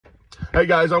Hey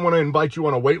guys, I want to invite you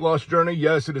on a weight loss journey.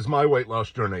 Yes, it is my weight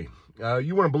loss journey.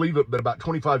 You wouldn't believe it, but about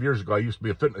 25 years ago, I used to be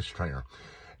a fitness trainer.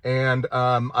 And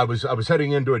I was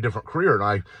heading into a different career,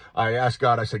 and I asked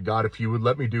God, I said, God, if you would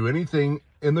let me do anything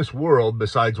in this world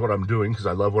besides what I'm doing, because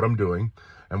I love what I'm doing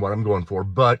and what I'm going for,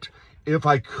 but if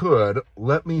I could,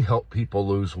 let me help people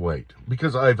lose weight,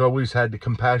 because I've always had the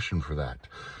compassion for that.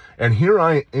 And here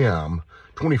I am,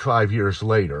 25 years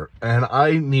later, and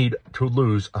I need to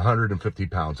lose 150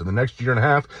 pounds. In the next year and a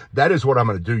half, that is what I'm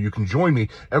going to do. You can join me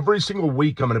every single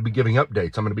week. I'm going to be giving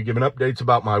updates. I'm going to be giving updates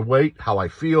about my weight, how I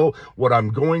feel, what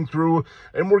I'm going through,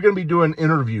 and we're going to be doing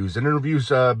interviews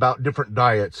about different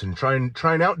diets and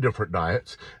trying out different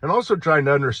diets, and also trying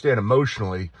to understand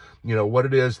emotionally, what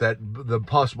it is that the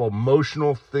possible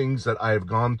emotional things that I have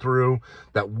gone through,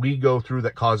 that we go through,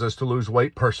 that cause us to lose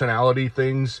weight, personality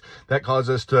things that cause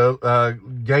us to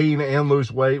gain and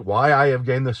lose weight, why I have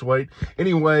gained this weight.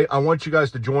 Anyway, I want you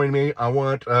guys to join me. I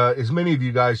want as many of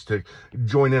you guys to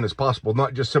join in as possible,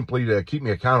 not just simply to keep me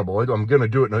accountable. I'm going to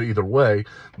do it either way,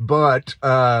 but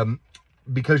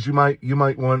because you might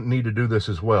need to do this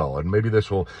as well, and maybe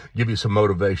this will give you some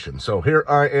motivation. So here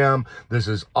I am. This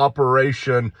is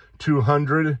Operation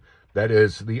 200. That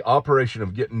is the operation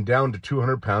of getting down to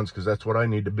 200 pounds, because that's what I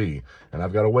need to be, and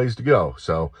I've got a ways to go.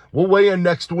 So we'll weigh in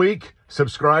next week.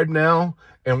 Subscribe now,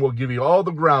 and we'll give you all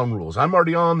the ground rules. I'm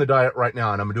already on the diet right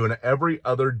now, and I'm doing it every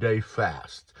other day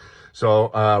fast.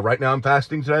 So right now I'm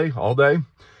fasting today, all day.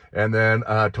 And then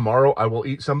tomorrow I will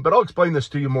eat some, but I'll explain this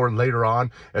to you more later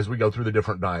on as we go through the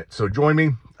different diets. So join me,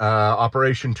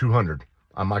 Operation 200.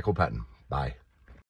 I'm Michael Patton. Bye.